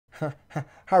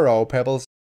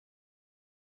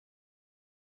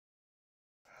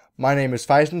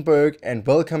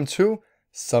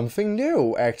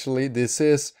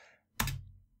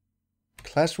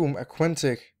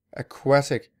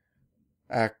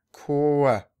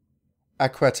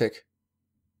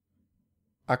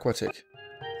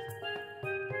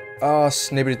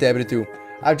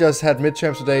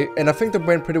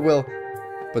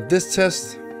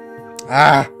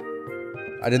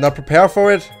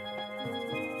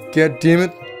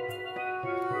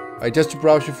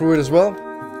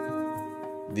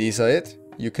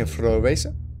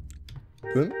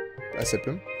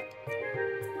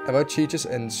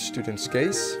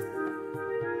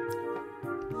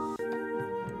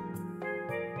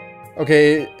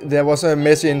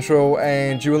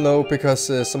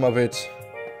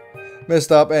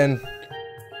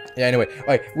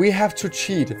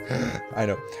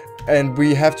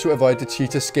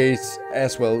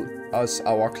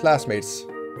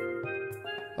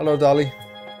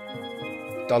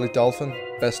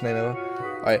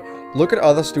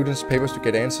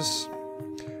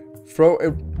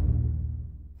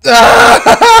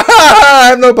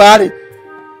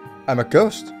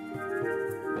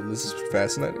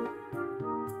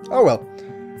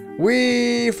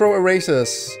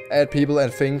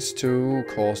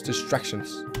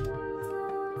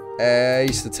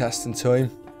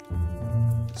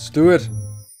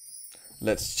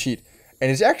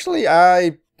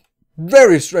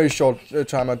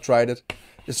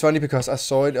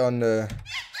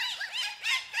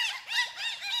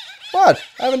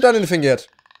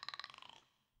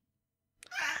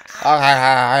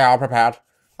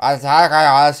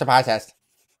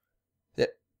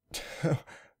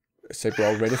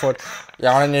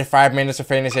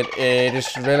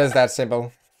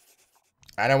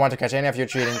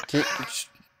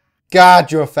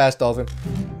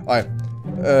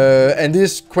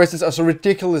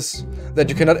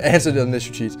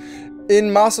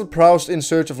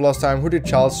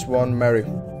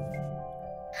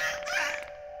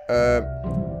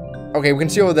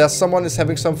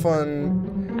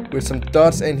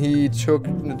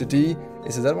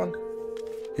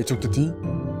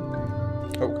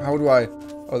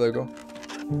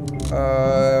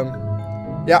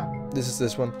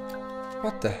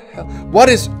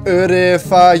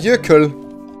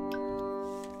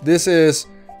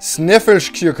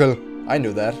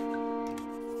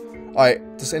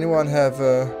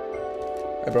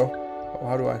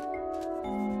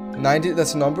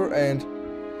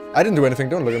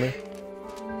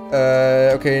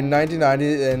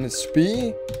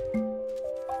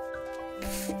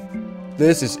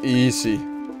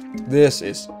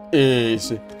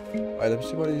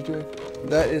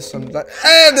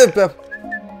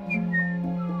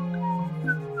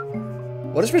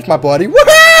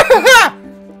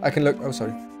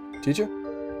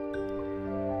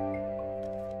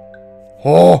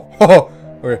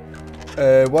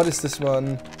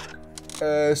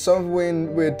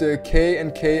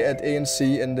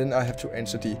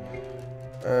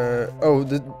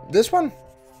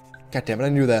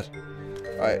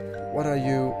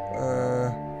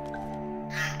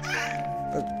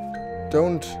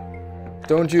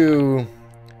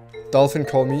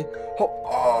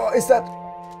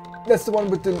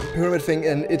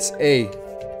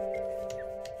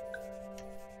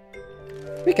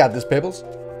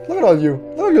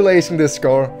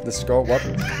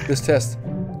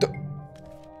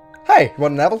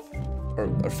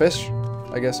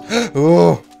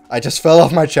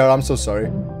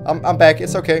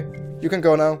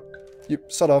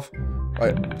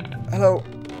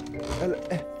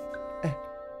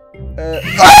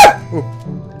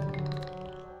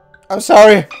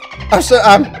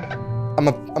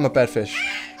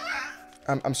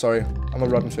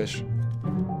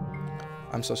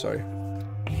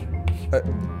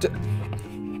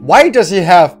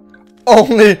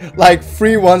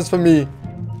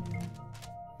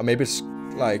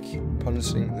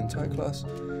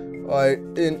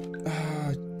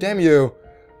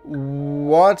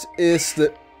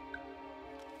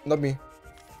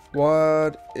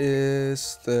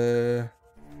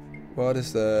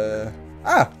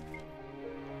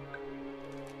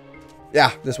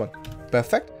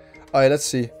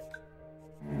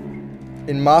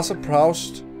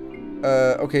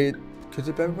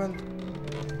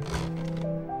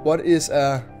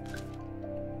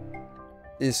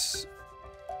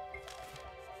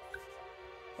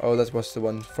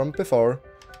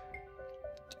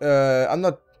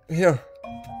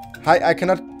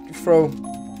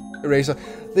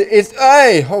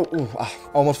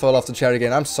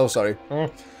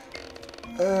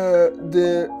I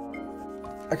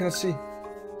cannot see.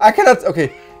 I cannot.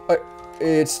 Okay.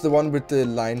 It's the one with the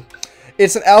line.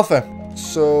 It's an alpha.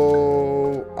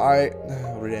 So I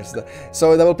already answered that.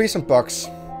 So there will be some bugs.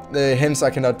 Hence I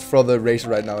cannot throw the razor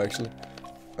right now. Actually.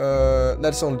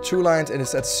 That's only 2 lines and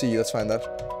it's at C. Let's find that.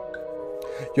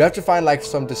 You have to find like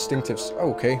some distinctives.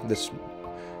 Oh, okay, this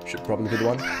should probably be the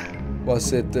one.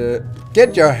 Was it?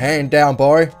 Get your hand down,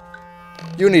 boy.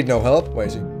 You need no help. Where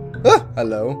is he? Ah,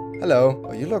 hello, hello.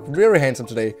 Oh, you look very handsome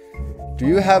today. Do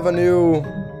you have a new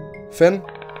fin?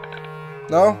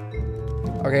 No?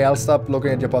 Okay, I'll stop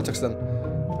looking at your buttocks then.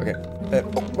 Okay. Oh,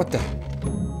 what the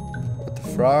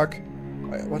frog?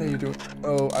 What are you doing?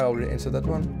 Oh, I already answered that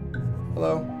one.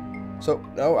 Hello. So,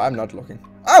 no, I'm not looking.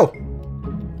 Oh!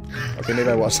 Okay, maybe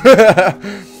I was.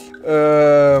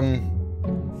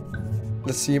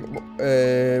 Let's see.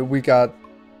 We got...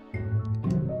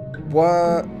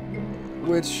 What?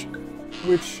 Which...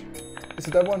 Is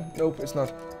it that one? Nope, it's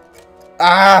not.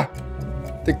 Ah!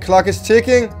 The clock is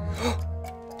ticking.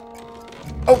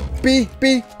 Oh, B.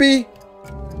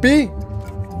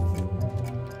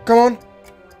 Come on.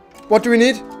 What do we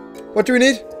need? What do we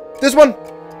need? This one!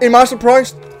 In Master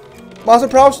Proust? Master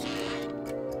Proust?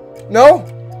 No?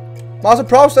 Master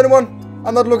Proust, anyone?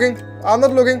 I'm not looking.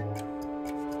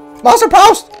 Master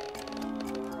Proust!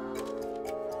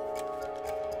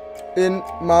 In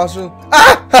Marshall.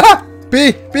 Ah! Haha!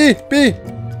 B!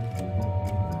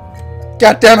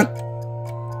 God damn it!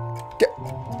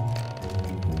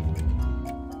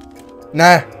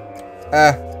 Nah.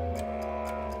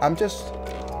 I'm just...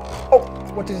 Oh,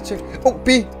 what did it check? Oh,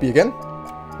 B again?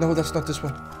 No, that's not this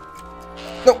one.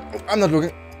 No, I'm not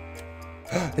looking.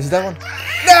 Is it that one?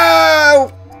 No!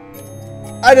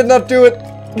 I did not do it.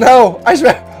 No, I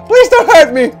swear. Please don't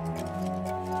hurt me.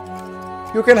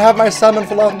 You can have my salmon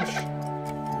for lunch.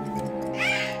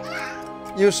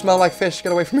 You smell like fish.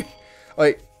 Get away from me.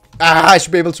 Wait. Ah, I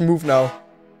should be able to move now.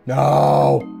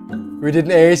 No. We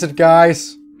didn't ace it,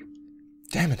 guys.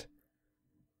 Damn it.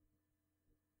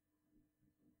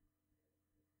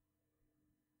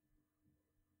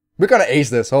 We're gonna ace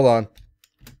this. Hold on.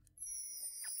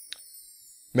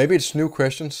 Maybe it's new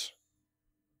questions.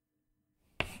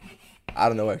 I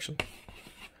don't know actually.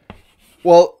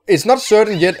 Well, it's not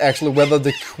certain yet actually whether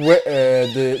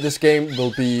this game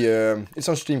will be. It's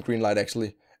on Steam Greenlight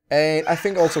actually, and I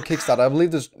think also Kickstarter. I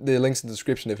believe the links in the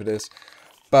description if it is.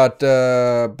 But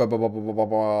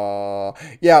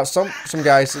yeah, some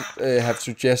guys have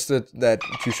suggested that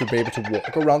you should be able to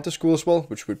walk around the school as well,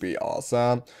 which would be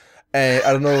awesome. And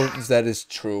I don't know if that is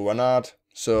true or not,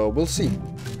 so we'll see.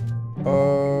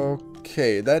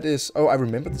 Okay, that is... Oh, I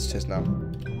remember this test now.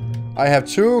 I have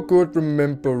 2 good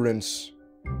remembrance.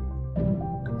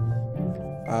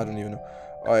 I don't even know.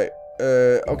 Alright,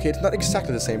 okay, it's not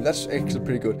exactly the same. That's actually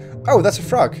pretty good. Oh, that's a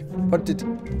frog. What did...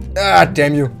 Ah,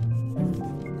 damn you.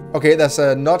 Okay, that's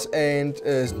a nut and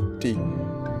D.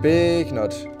 Big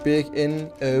nut. Big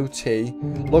N-O-T.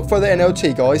 Look for the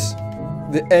N-O-T, guys.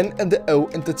 The N and the O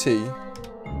and the T.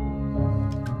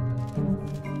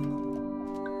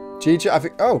 GG, I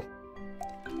think. Oh,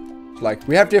 like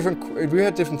we have different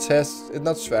tests. It's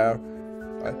not fair.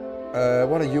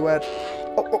 What are you at?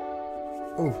 Oh,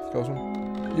 close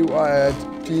one. You are at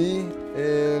D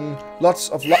in lots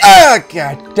of. Ah,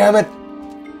 god damn it!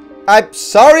 I'm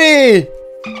sorry.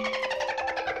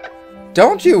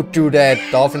 Don't you do that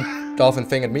dolphin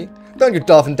thing at me? Don't you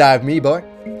dolphin dive me, boy?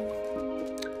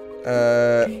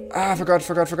 I forgot.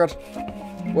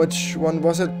 Which one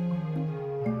was it?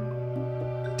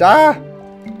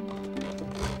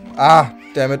 Ah,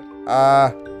 damn it.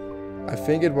 I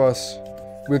think it was...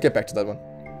 We'll get back to that one.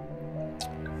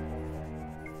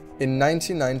 In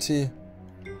 1990,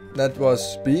 that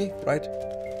was B, right?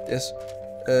 Yes.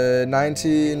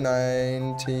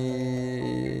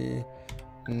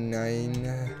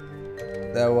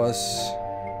 1999, that was...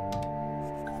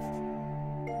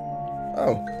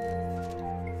 Oh.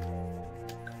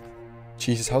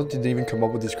 Jesus, how did they even come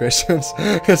up with these questions?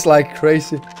 It's like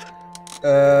crazy.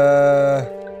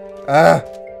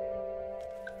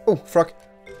 Oh, frog.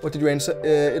 What did you answer?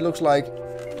 It looks like...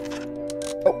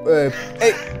 Oh,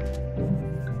 hey!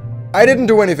 I didn't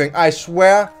do anything. I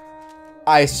swear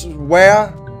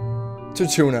to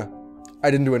tuna.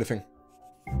 I didn't do anything.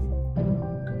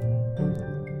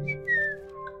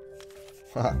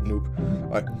 Haha, noob.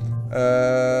 Alright.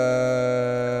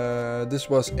 This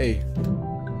was A.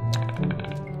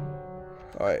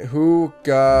 Alright, who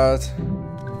got...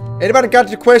 Anybody got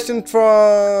the question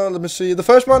for... Let me see. The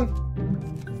first one?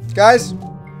 Guys?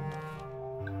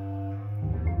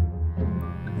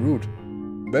 Rude.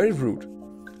 Very rude.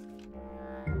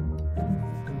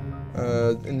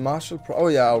 In Marshall Pro. Oh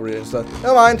yeah, I already installed.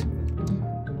 Never mind.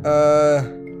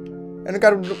 And I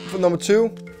got it for number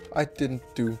 2. I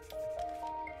didn't do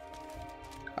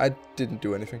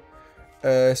anything.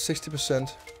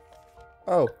 60%.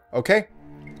 Oh, okay.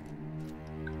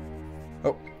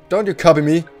 Oh, don't you copy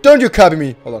me? Don't you copy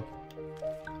me? Hold on.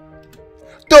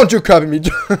 Don't you copy me?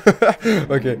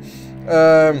 Okay.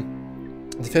 The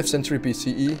 5th century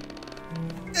BCE.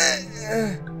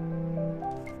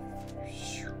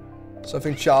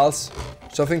 Something Charles.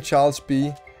 Something Charles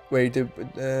B. Wait,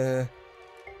 yeah.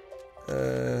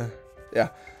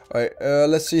 Alright,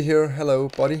 let's see here. Hello,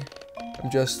 buddy. I'm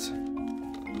just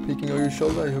peeking over your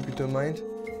shoulder. I hope you don't mind.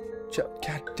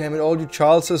 God damn it, all you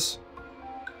Charleses.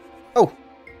 Oh!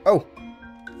 Oh!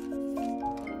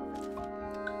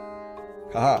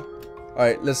 Haha.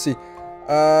 Alright, let's see.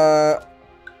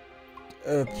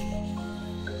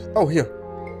 Oh, here.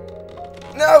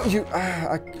 No, you.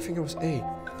 I think it was A.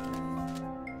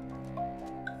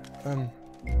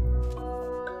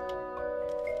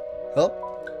 Help?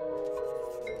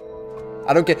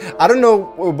 I don't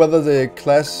know whether the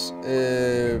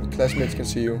classmates can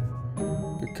see you.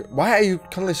 Why are you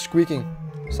constantly squeaking?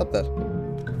 Stop that.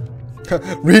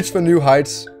 Reach for new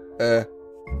heights.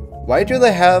 Why do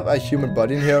they have a human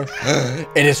body in here?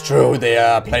 It is true, they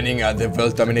are planning the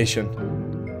world domination.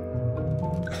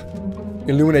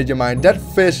 Illuminate your mind. That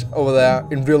fish over there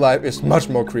in real life is much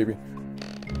more creepy.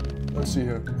 Let's see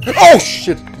here. Oh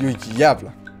shit! You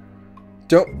jävla.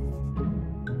 Don't.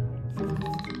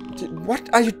 What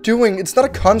are you doing? It's not a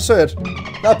concert.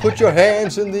 Now put your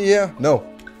hands in the air. No.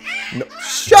 No.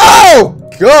 Oh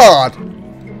God!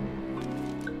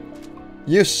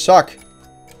 You suck.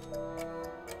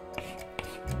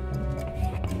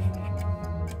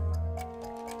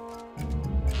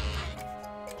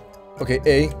 Okay,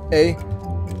 A.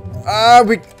 Ah,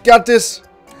 we got this.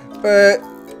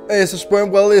 Is a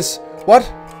sperm well is what?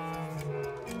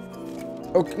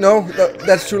 Okay, no,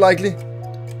 that's too likely.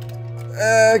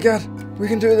 God, we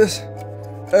can do this.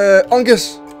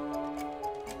 Uncas.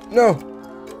 No.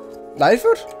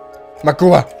 Lightfoot?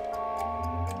 Magua.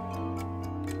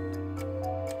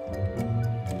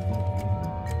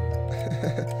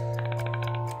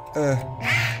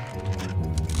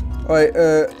 Alright,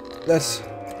 let's.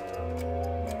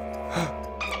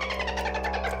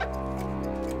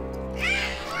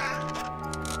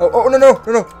 Oh, no.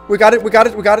 We got it.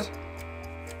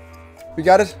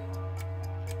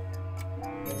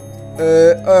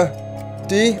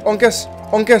 D.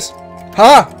 Uncas.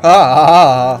 Ha.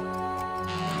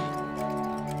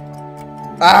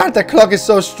 Ah, the clock is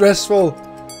so stressful.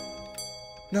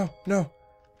 No.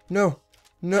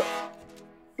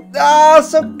 Ah,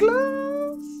 so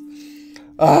close.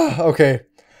 Ah, okay.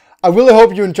 I really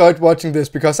hope you enjoyed watching this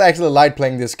because I actually like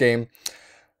playing this game.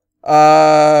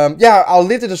 Yeah, I'll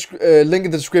leave the link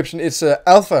in the description. It's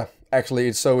alpha,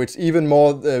 actually, so it's even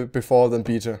more before than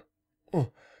beta.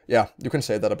 Yeah, you can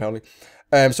say that apparently.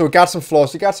 So it got some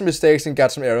flaws, it got some mistakes, and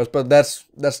got some errors, but that's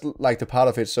like the part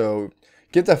of it. So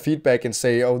give that feedback and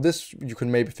say, oh, this you can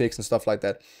maybe fix and stuff like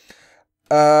that.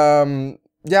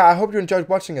 Yeah, I hope you enjoyed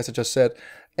watching, as I just said,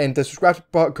 and subscribe to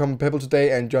become Pebbles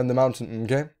today and join the mountain.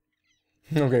 Okay.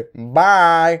 Okay.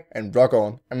 Bye and rock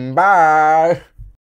on and bye.